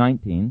 18 through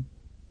 19.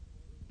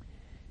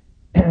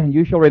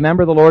 You shall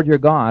remember the Lord your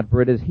God,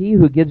 for it is He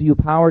who gives you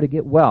power to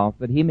get wealth,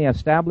 that He may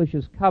establish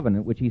His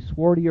covenant, which He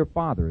swore to your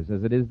fathers,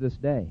 as it is this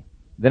day.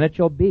 Then it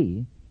shall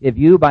be, if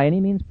you by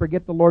any means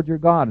forget the Lord your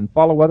God, and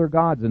follow other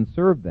gods, and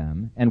serve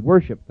them, and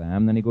worship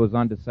them, then he goes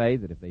on to say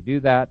that if they do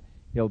that,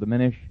 He'll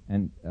diminish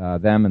them,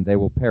 and they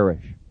will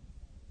perish.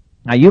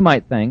 Now you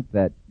might think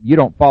that you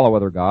don't follow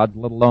other gods,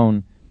 let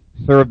alone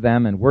serve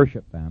them and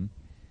worship them.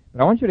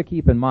 But I want you to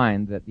keep in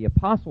mind that the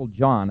Apostle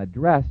John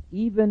addressed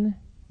even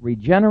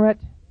regenerate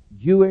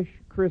Jewish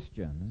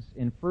Christians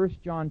in 1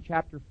 John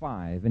chapter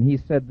 5, and he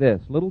said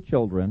this, little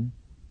children,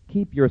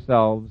 keep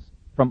yourselves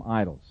from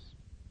idols.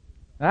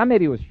 Now that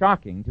maybe was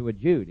shocking to a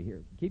Jew to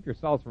hear, keep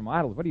yourselves from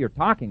idols. What are you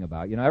talking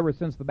about? You know, ever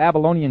since the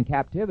Babylonian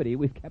captivity,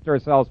 we've kept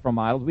ourselves from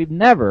idols. We've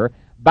never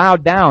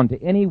bowed down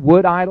to any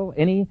wood idol,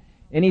 any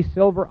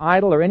silver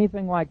idol, or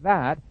anything like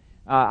that.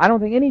 I don't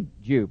think any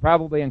Jew,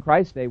 probably in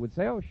Christ's day, would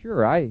say, oh,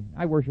 sure, I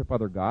worship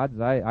other gods.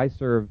 I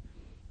serve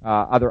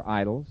other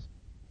idols.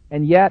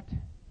 And yet,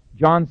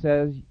 John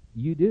says,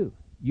 you do.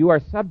 You are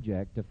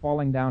subject to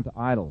falling down to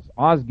idols.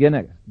 Os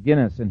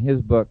Guinness, in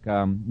his book,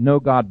 No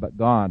God But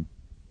God,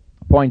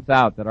 points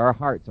out that our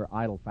hearts are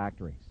idol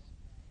factories,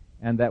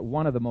 and that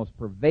one of the most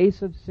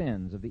pervasive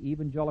sins of the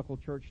evangelical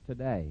church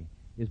today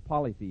is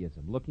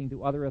polytheism, looking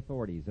to other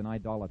authorities in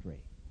idolatry.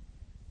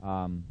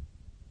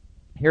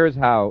 Here's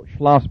how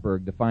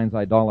Schlossberg defines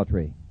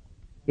idolatry.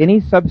 Any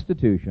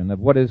substitution of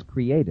what is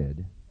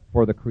created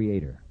for the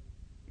Creator.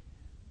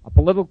 A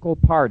political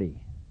party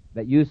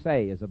that you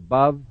say is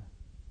above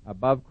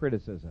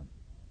criticism,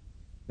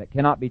 that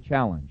cannot be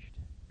challenged,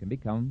 can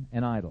become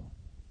an idol.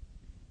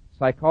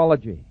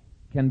 Psychology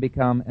can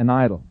become an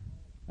idol.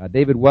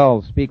 David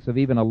Wells speaks of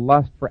even a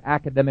lust for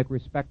academic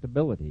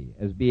respectability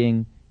as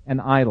being an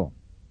idol.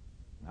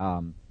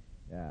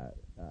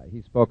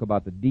 He spoke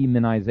about the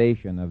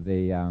demonization of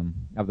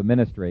the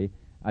ministry.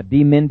 A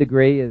DMin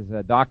degree is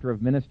a Doctor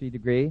of Ministry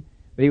degree.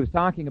 But he was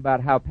talking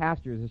about how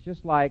pastors, it's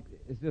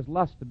this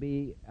lust to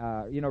be,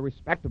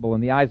 respectable in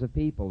the eyes of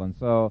people. And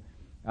so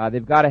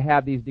they've got to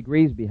have these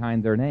degrees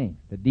behind their name,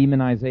 the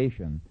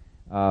demonization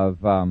of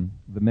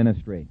the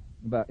ministry.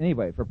 But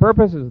anyway, for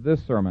purposes of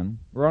this sermon,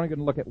 we're only going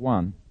to look at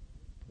one.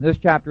 This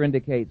chapter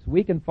indicates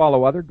we can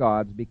follow other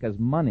gods because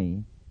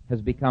money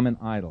has become an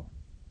idol.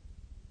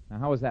 Now,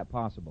 how is that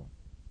possible?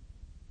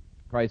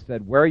 Christ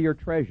said, where your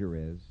treasure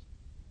is,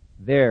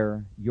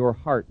 there your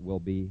heart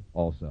will be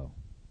also.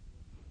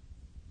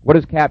 What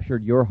has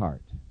captured your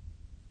heart?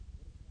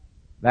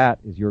 That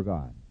is your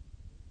God.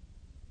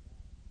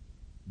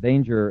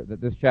 Danger that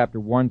this chapter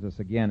warns us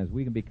again is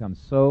we can become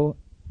so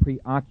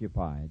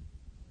preoccupied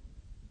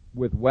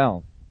with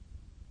wealth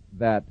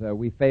that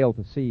we fail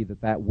to see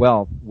that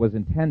wealth was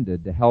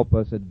intended to help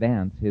us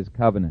advance His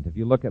covenant. If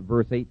you look at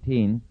verse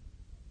 18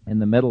 in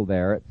the middle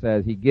there, it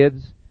says,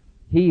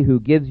 He who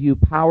gives you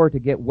power to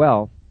get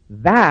wealth,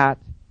 that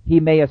He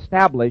may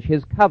establish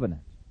His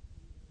covenant.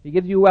 He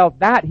gives you wealth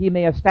that He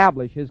may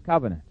establish His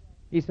covenant.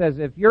 He says,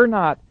 if you're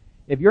not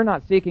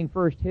seeking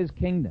first His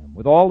kingdom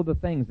with all of the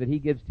things that He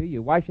gives to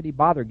you, why should He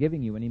bother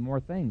giving you any more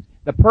things?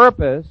 The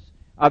purpose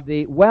of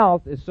the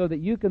wealth is so that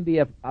you can be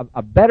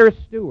a better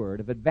steward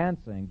of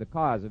advancing the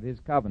cause of His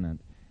covenant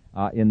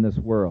in this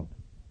world.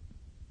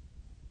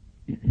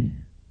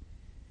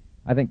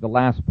 I think the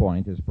last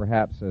point is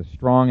perhaps as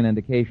strong an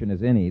indication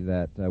as any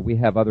that we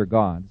have other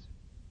gods.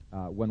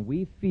 When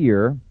we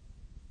fear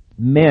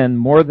men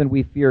more than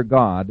we fear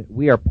God,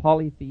 we are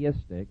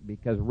polytheistic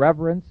because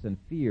reverence and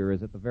fear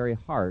is at the very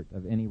heart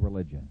of any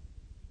religion.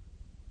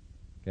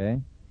 Okay?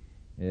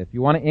 If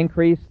you want to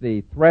increase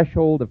the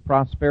threshold of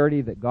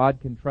prosperity that God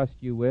can trust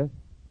you with,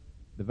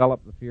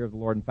 develop the fear of the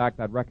Lord. In fact,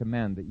 I'd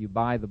recommend that you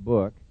buy the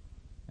book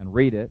and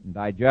read it and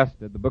digest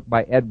it, the book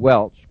by Ed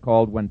Welch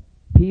called When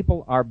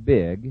People Are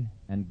Big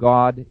and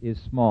God is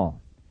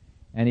Small.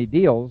 And he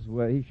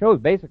shows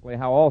basically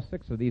how all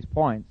 6 of these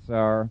points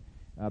are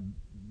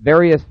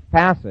various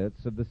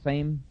facets of the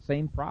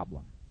same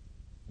problem.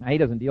 Now, he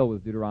doesn't deal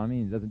with Deuteronomy,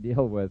 he doesn't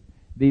deal with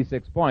these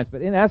 6 points,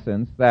 but in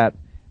essence, that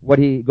what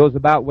he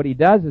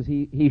does is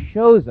he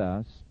shows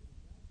us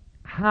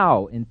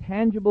how, in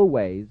tangible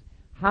ways,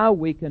 how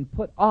we can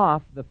put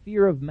off the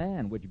fear of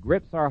man, which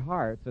grips our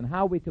hearts, and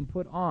how we can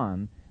put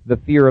on the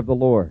fear of the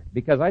Lord.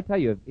 Because I tell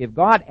you, if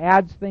God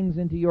adds things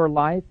into your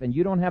life and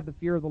you don't have the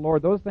fear of the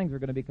Lord, those things are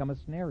going to become a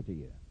snare to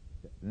you.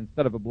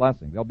 Instead of a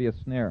blessing, they'll be a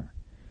snare.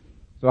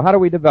 So how do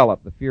we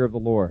develop the fear of the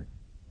Lord?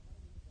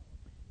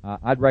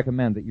 I'd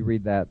recommend that you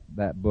read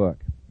that book.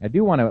 I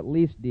do want to at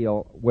least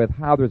deal with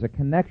how there's a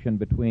connection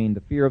between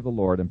the fear of the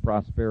Lord and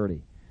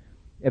prosperity.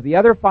 If the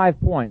other 5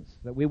 points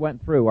that we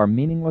went through are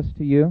meaningless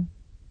to you,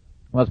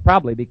 well, it's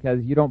probably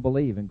because you don't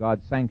believe in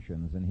God's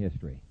sanctions in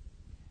history.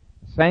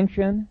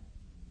 Sanction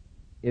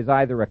is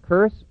either a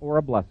curse or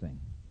a blessing.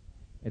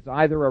 It's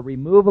either a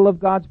removal of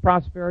God's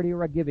prosperity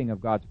or a giving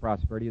of God's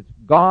prosperity. It's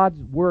God's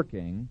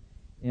working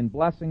in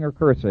blessing or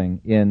cursing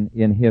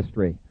in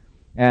history.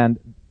 And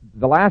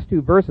the last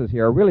 2 verses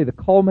here are really the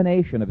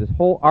culmination of his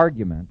whole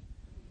argument.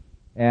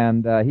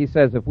 And he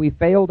says, if we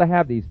fail to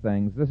have these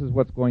things, this is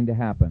what's going to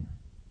happen.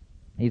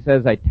 He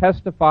says, I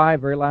testify,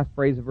 very last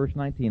phrase of verse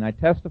 19, I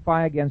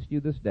testify against you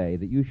this day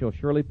that you shall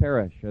surely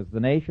perish, as the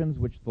nations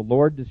which the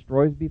Lord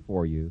destroys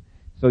before you,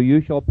 so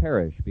you shall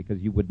perish, because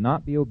you would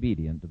not be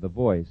obedient to the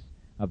voice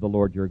of the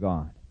Lord your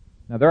God.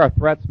 Now there are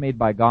threats made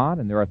by God,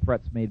 and there are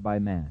threats made by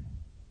man.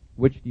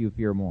 Which do you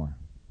fear more?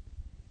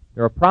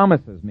 There are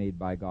promises made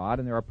by God,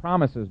 and there are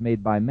promises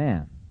made by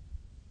man.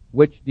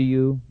 Which do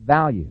you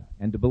value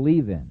and to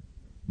believe in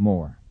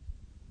more?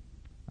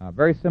 A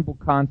very simple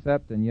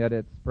concept, and yet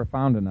it's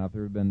profound enough.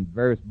 There have been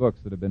various books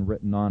that have been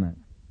written on it.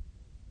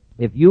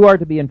 If you are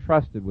to be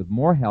entrusted with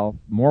more health,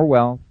 more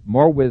wealth,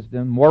 more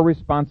wisdom, more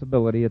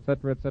responsibility,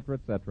 etc., etc.,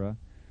 etc.,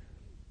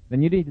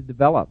 then you need to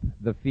develop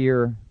the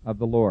fear of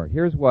the Lord.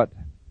 Here's what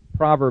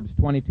Proverbs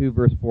 22,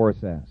 verse 4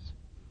 says.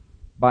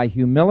 By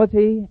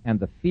humility and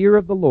the fear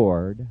of the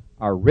Lord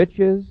are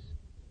riches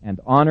and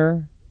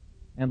honor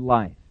and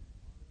life.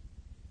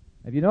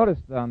 Have you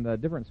noticed on the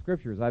different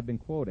scriptures I've been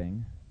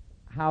quoting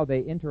how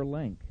they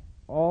interlink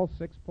all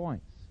 6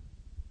 points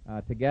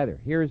together?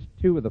 Here's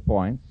 2 of the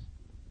points.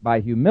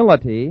 By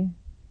humility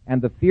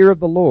and the fear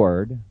of the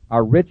Lord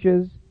are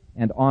riches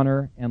and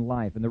honor and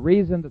life. And the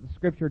reason that the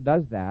Scripture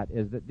does that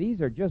is that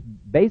these are just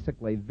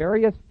basically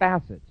various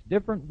facets,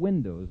 different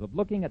windows of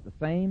looking at the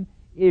same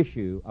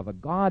issue of a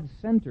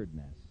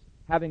God-centeredness,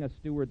 having a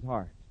steward's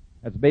heart.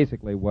 That's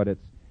basically what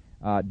it's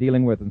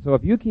dealing with. And so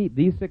if you keep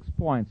these 6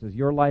 points as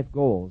your life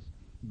goals,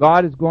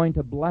 God is going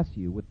to bless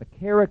you with the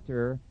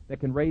character that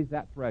can raise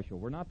that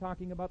threshold. We're not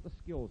talking about the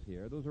skills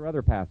here. Those are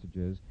other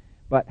passages.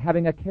 But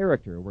having a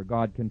character where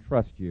God can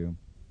trust you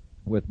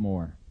with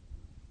more.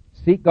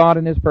 Seek God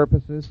and His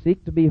purposes.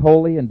 Seek to be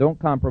holy and don't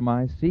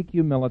compromise. Seek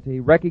humility.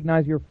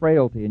 Recognize your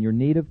frailty and your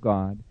need of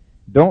God.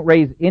 Don't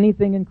raise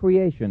anything in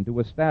creation to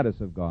a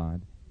status of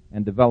God.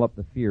 And develop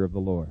the fear of the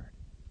Lord.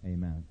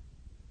 Amen.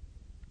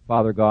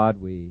 Father God,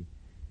 we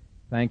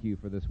thank you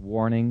for this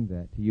warning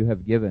that you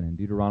have given in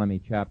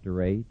Deuteronomy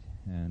chapter 8.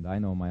 And I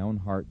know my own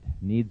heart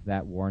needs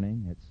that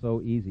warning. It's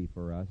so easy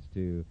for us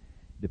to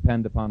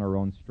depend upon our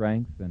own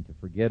strength and to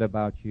forget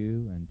about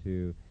you and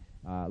to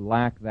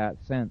lack that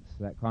sense,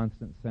 that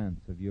constant sense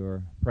of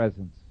your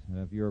presence,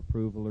 of your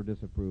approval or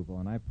disapproval.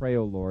 And I pray,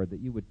 O Lord,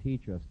 that you would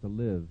teach us to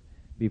live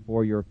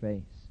before your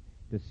face,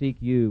 to seek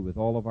you with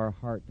all of our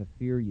heart, to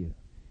fear you.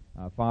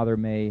 Father,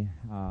 may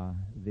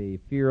the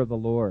fear of the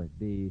Lord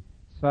be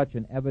such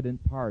an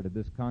evident part of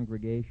this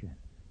congregation,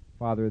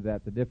 Father,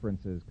 that the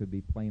differences could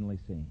be plainly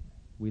seen.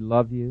 We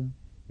love you.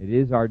 It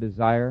is our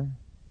desire,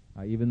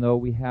 even though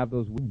we have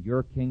those in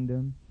your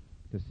kingdom,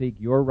 to seek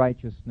your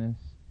righteousness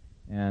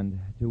and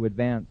to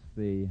advance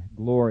the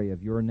glory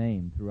of your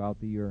name throughout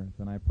the earth.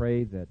 And I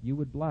pray that you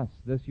would bless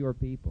this your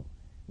people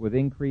with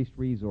increased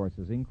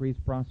resources,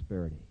 increased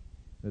prosperity,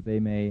 that they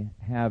may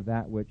have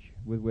that with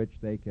which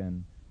they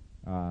can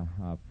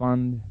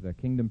fund the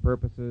kingdom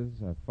purposes,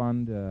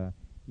 fund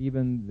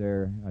even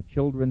their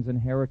children's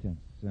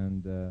inheritance,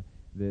 and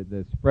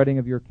the spreading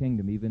of your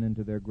kingdom even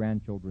into their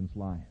grandchildren's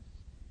lives.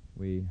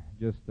 We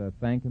just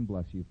thank and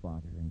bless you,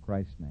 Father, in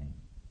Christ's name.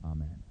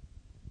 Amen.